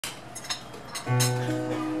We'll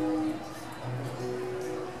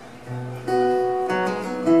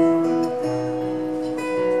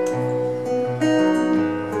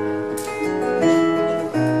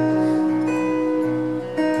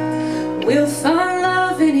find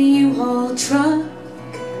love in a U-Haul truck,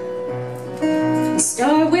 and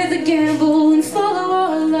start with a gamble and follow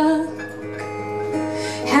our luck.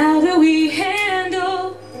 How do we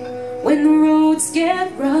handle when the roads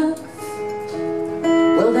get rough?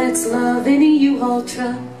 Well, that's love in a U-Haul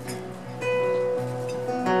truck.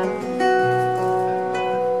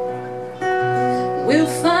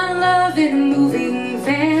 We'll find love in a moving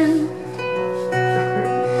van,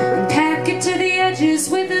 and pack it to the edges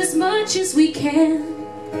with as much as we can.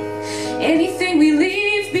 Anything we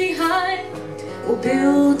leave behind, we'll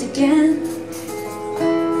build again,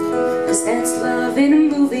 'cause that's love in a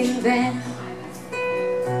moving van.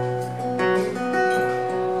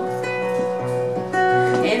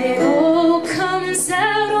 And it all comes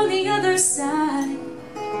out on the other side,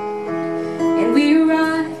 and we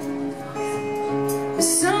arrive with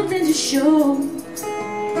something to show.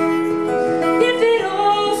 If it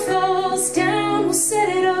all falls down, we'll set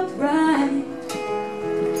it up right.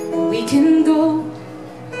 We can go.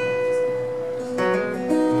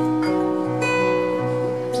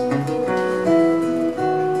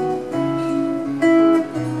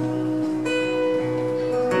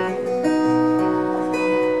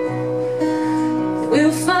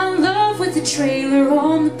 We'll find love with the trailer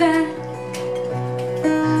on the back,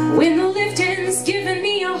 when the lifting's giving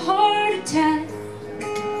me a heart attack.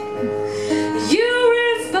 You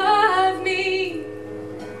revive me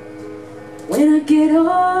when I get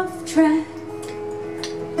off track,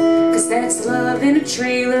 'cause that's love in a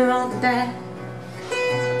trailer on the back.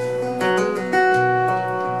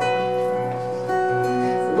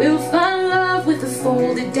 We'll find love with a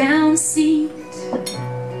folded down seat,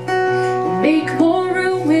 make more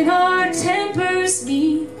room when our tempers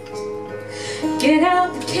meet. Get out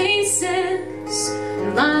the cases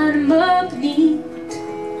and line them up neat,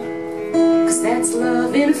 'cause that's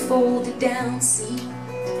love in a folded down seat.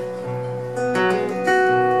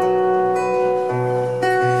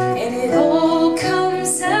 And it all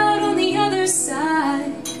comes out on the other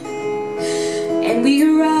side, and we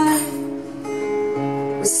arrive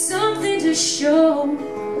with something to show.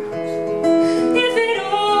 If it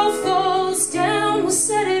all falls down, we'll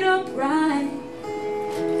set it up right,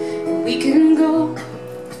 and we can go.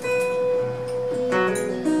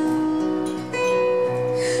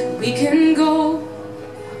 We can go.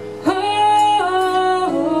 Oh,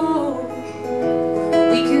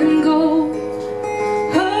 we can go.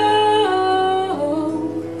 Oh,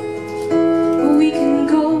 we can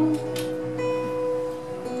go.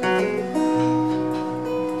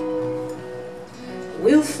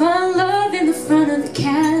 We'll find love in the front of the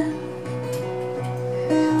cab,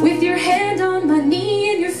 with your hand on my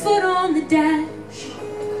knee and your foot on the dash.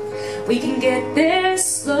 We can get there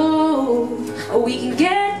slow, or we can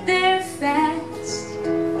get there fast,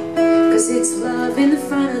 'cause it's love in the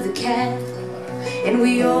front of the cab, and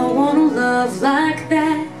we all wanna love like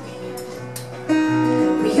that.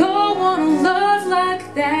 We all wanna love like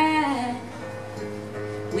that.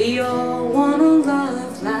 We all